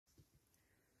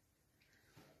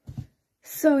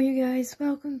So you guys,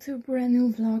 welcome to a brand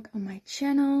new vlog on my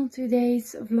channel.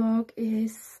 Today's vlog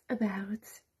is about,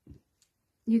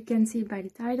 you can see it by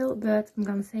the title, but I'm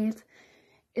gonna say it,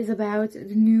 is about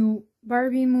the new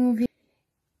Barbie movie.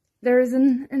 There is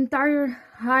an entire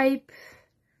hype,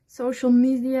 social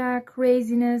media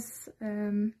craziness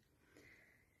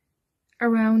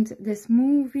around this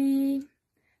movie.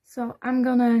 So I'm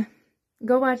gonna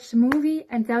go watch the movie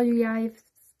and tell you guys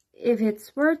if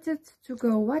it's worth it to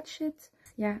go watch it.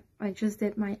 Yeah, I just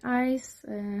did my eyes,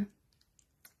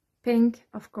 pink,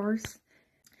 of course.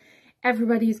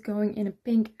 Everybody is going in a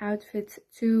pink outfit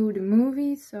to the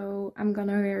movie, so I'm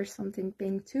gonna wear something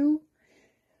pink too.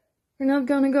 We're not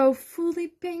gonna go fully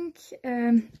pink.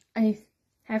 I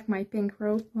have my pink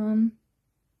robe on.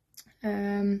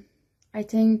 I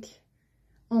think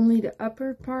only the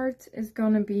upper part is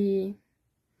gonna be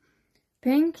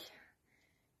pink,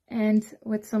 and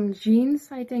with some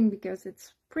jeans, I think, because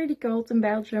it's pretty cold in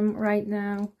Belgium right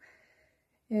now.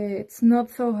 It's not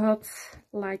so hot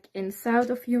like in south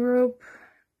of Europe.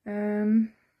 Yeah,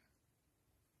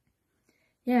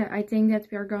 I think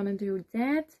that we are gonna do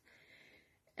that.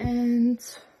 And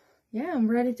yeah,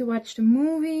 I'm ready to watch the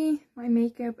movie. My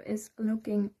makeup is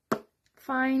looking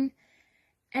fine,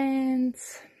 and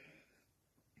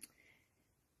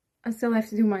I still have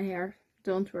to do my hair.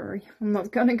 Don't worry, I'm not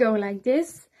gonna go like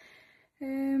this.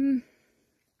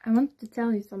 I wanted to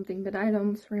tell you something, but I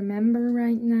don't remember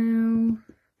right now.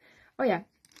 Oh yeah,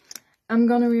 I'm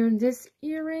gonna wear this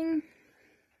earring.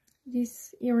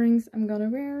 These earrings I'm gonna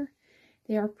wear.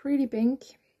 They are pretty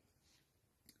pink.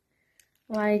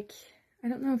 Like, I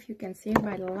don't know if you can see it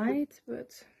by the light,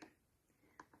 but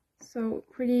so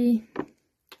pretty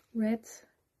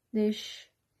reddish.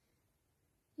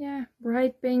 Yeah,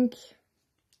 bright pink.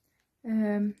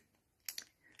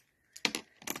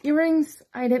 Earrings.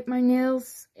 I did my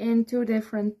nails in two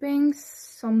different pinks,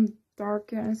 some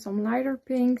darker and some lighter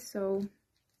pink, so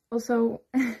also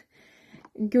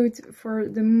good for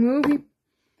the movie.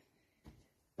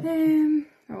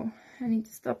 Oh, I need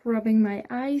to stop rubbing my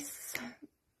eyes.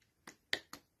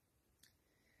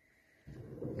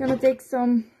 I'm gonna take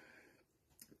some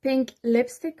pink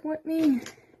lipstick with me.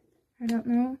 I don't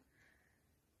know.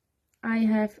 I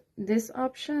have this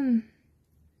option.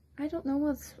 I don't know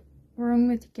what's wrong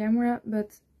with the camera,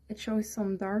 but it shows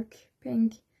some dark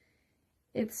pink.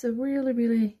 It's a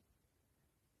really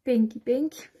pinky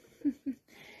pink.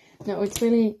 No, it's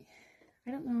really,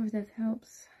 I don't know if that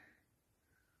helps.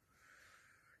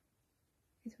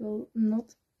 It will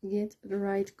not get the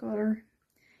right color.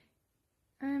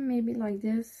 And maybe like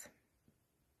this.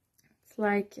 It's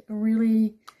like a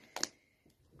really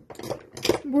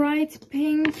bright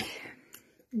pink.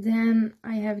 Then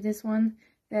I have this one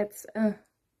that's a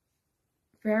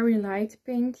very light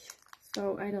pink,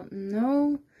 so I don't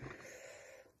know.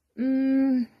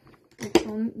 Which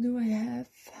one do I have?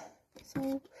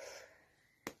 So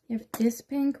you have this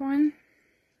pink one.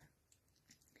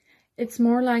 It's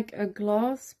more like a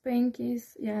gloss pink.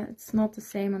 Yeah, it's not the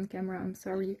same on camera. I'm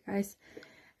sorry, you guys.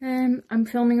 I'm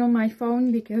filming on my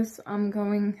phone because I'm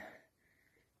going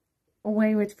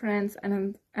away with friends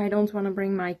and I don't want to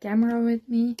bring my camera with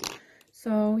me.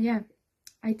 So yeah,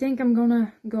 I think I'm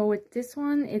gonna go with this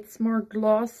one. It's more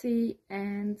glossy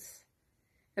and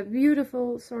a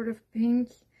beautiful sort of pink.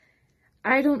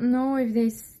 I don't know if they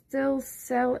still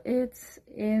sell it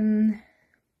in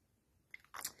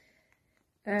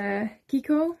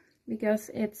Kiko,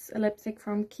 because it's a lipstick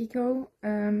from Kiko.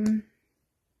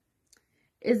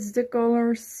 It's the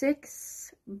color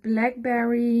 6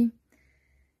 Blackberry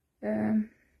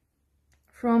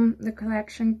from the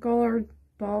collection Colored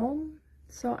Balm.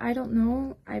 So I don't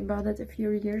know, I bought it a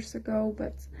few years ago,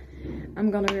 but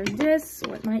I'm gonna wear this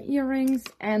with my earrings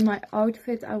and my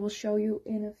outfit. I will show you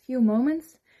in a few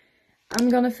moments. I'm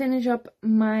gonna finish up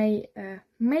my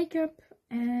makeup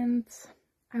and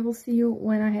I will see you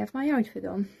when I have my outfit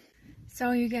on.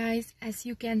 So you guys, as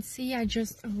you can see, I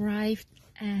just arrived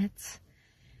at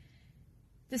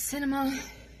the cinema,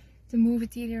 the movie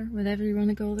theater, whatever you want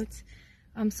to call it.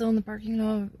 I'm still in the parking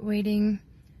lot waiting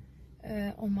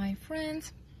on my friend,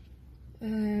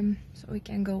 so we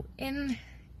can go in.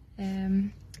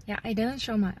 Yeah, I didn't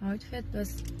show my outfit, but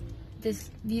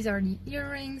these are the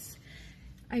earrings.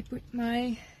 I put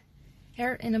my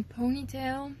hair in a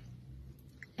ponytail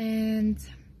and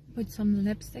put some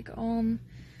lipstick on.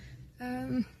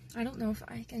 I don't know if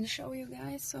I can show you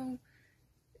guys. So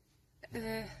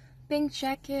pink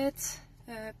jacket,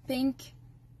 pink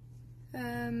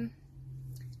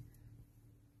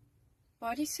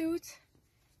bodysuit,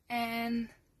 and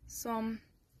some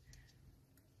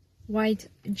white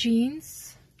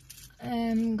jeans.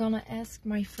 I'm gonna ask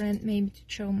my friend maybe to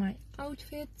show my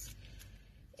outfit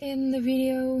in the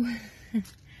video.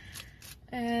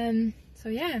 So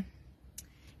yeah,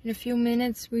 in a few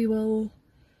minutes we will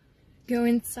go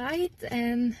inside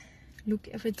and look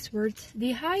if it's worth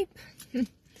the hype.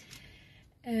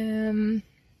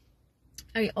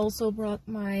 I also brought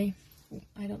my,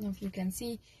 I don't know if you can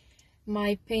see,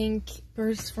 my pink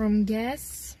purse from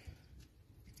Guess.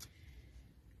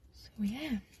 So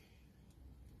yeah.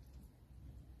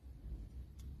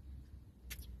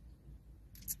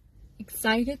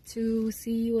 Excited to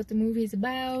see what the movie is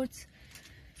about.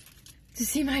 To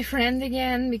see my friend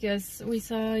again, because we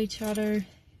saw each other,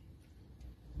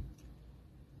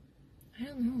 I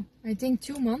don't know, I think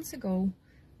 2 months ago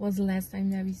was the last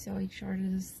time that we saw each other.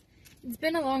 It's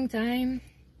been a long time.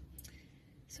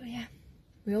 So yeah,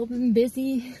 we've all been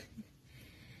busy.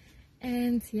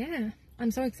 And yeah,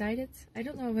 I'm so excited. I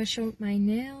don't know if I showed my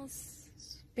nails.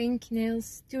 Pink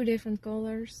nails, 2 different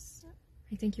colors.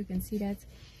 I think you can see that.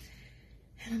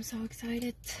 And I'm so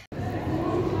excited.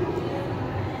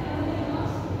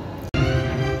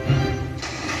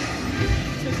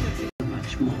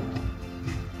 Much more.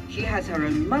 She has her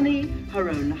own money, her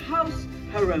own house,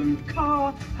 her own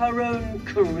car, her own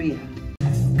career.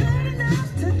 Good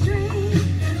enough to dream.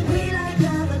 We like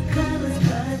other colors,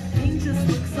 but pink just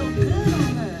looks so good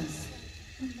on us.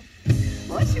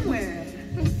 What you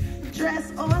wearing?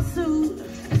 Dress or suit?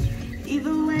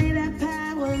 Either way, that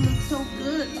power looks so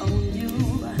good on you.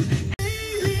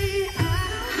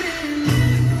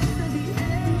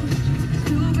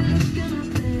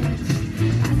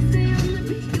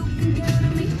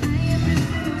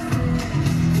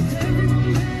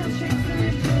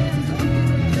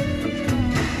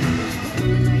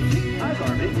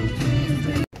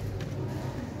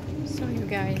 So you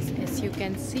guys, as you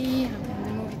can see, I'm in the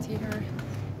movie theater,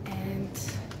 and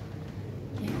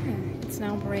yeah, it's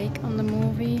now break on the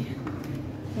movie.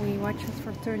 We watched it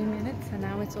for 30 minutes and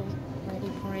now it's already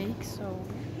break, so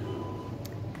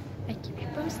I keep you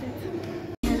posted.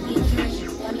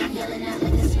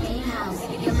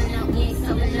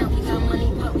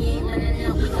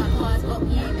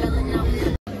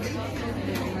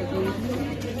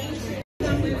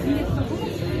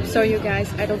 So you guys,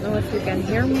 I don't know if you can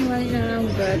hear me right now,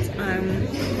 but I'm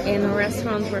in a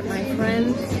restaurant with my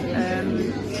friends.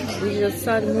 We just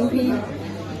saw the movie.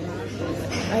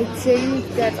 I think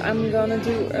that I'm gonna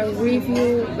do a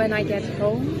review when I get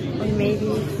home, or maybe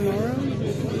tomorrow.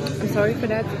 I'm sorry for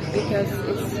that, because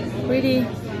it's pretty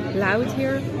loud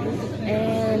here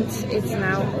and it's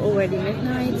now already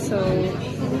midnight, so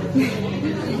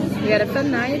we had a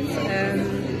fun night.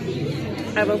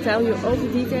 I will tell you all the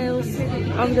details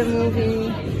of the movie,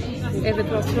 if it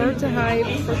was worth the hype,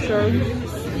 for sure.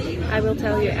 I will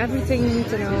tell you everything you need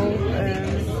to know,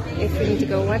 if you need to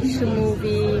go watch the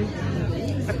movie,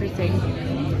 everything.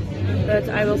 But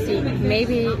I will see,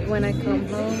 maybe when I come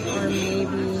home, or maybe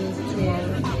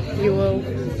tomorrow, you will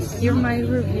hear my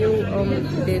review on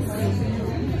this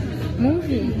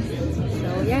movie.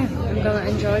 So yeah, I'm gonna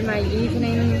enjoy my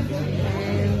evening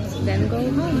and then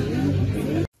go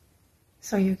home.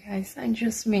 So you guys, I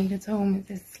just made it home.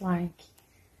 It's like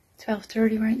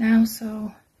 12:30 right now,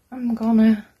 so I'm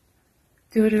gonna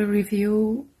do the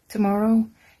review tomorrow,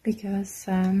 because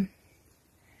I'm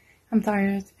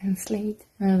tired and it's late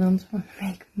and I don't want to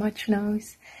make much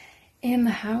noise in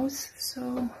the house.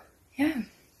 So yeah,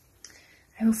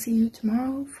 I will see you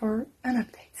tomorrow for an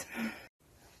update.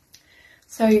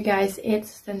 So you guys,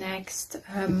 it's the next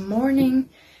morning,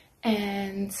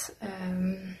 and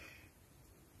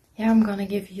yeah, I'm gonna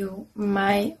give you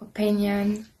my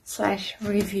opinion /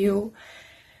 review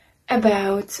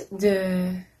about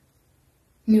the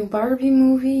new Barbie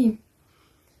movie.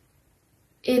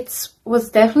 It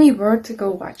was definitely worth to go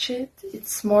watch it.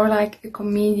 It's more like a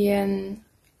comedian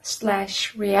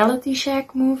 / reality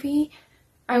check movie,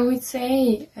 I would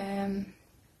say. And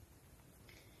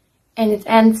it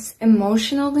ends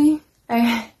emotionally.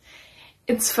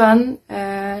 It's fun.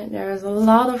 There's a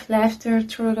lot of laughter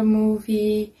through the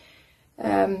movie.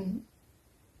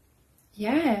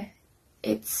 Yeah,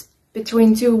 it's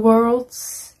between two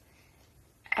worlds,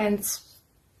 and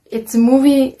it's a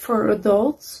movie for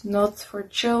adults, not for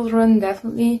children,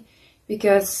 definitely,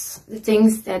 because the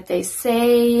things that they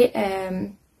say,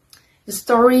 the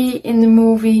story in the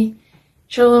movie,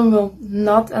 children will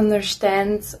not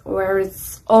understand where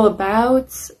it's all about.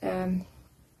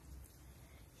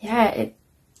 Yeah,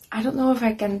 I don't know if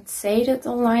I can say that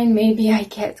online, maybe I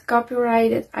get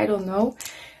copyrighted, I don't know,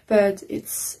 but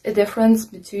it's a difference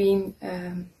between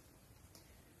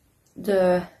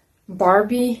the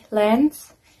Barbie land.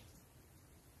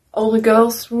 All the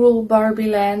girls rule Barbie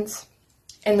land,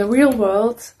 in the real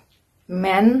world,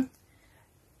 men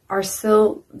are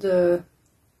still the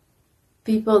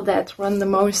people that run the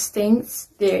most things.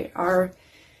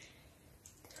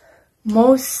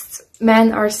 Most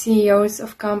men are CEOs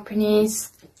of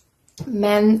companies.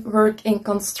 Men work in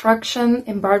construction.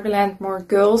 In Barbie Land, more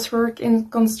girls work in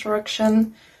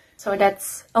construction. So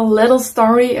that's a little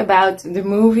story about the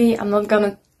movie. I'm not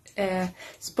gonna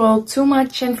spoil too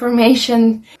much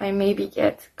information. I maybe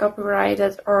get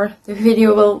copyrighted or the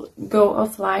video will go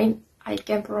offline. I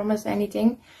can't promise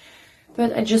anything.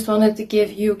 But I just wanted to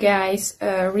give you guys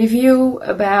a review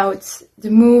about the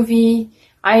movie.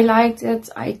 I liked it.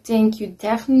 I think you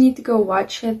definitely need to go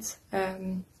watch it.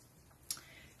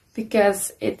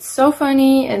 Because it's so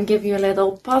funny and give you a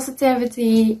little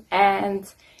positivity,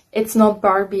 and it's not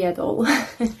Barbie at all.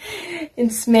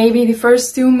 It's maybe the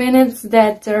first 2 minutes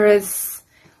that there is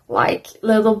like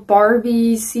little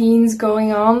Barbie scenes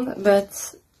going on,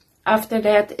 but after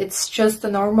that it's just a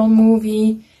normal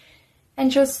movie and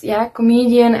just, yeah,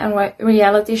 comedian and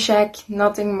reality check,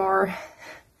 nothing more.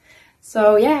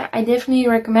 So yeah, I definitely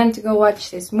recommend to go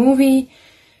watch this movie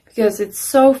because it's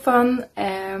so fun.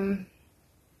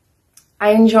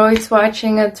 I enjoyed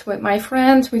watching it with my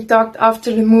friends. We talked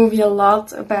after the movie a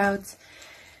lot about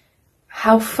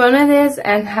how fun it is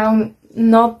and how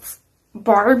not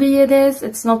Barbie it is.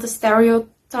 It's not a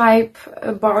stereotype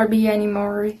Barbie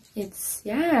anymore. It's,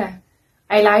 yeah,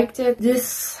 I liked it.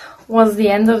 This was the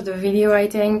end of the video, I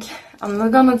think. I'm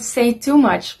not gonna say too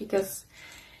much because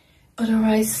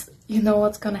otherwise you know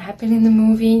what's gonna happen in the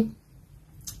movie.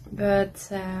 But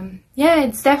yeah,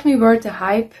 it's definitely worth the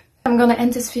hype. I'm gonna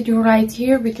end this video right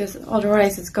here because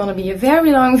otherwise it's gonna be a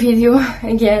very long video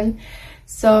again.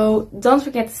 So don't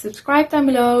forget to subscribe down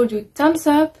below, do thumbs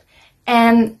up,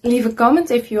 and leave a comment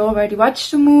if you already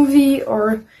watched the movie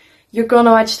or you're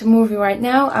gonna watch the movie right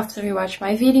now after you watch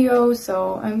my video.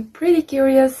 So I'm pretty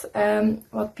curious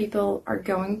what people are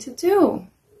going to do.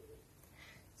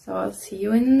 So I'll see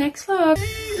you in the next vlog.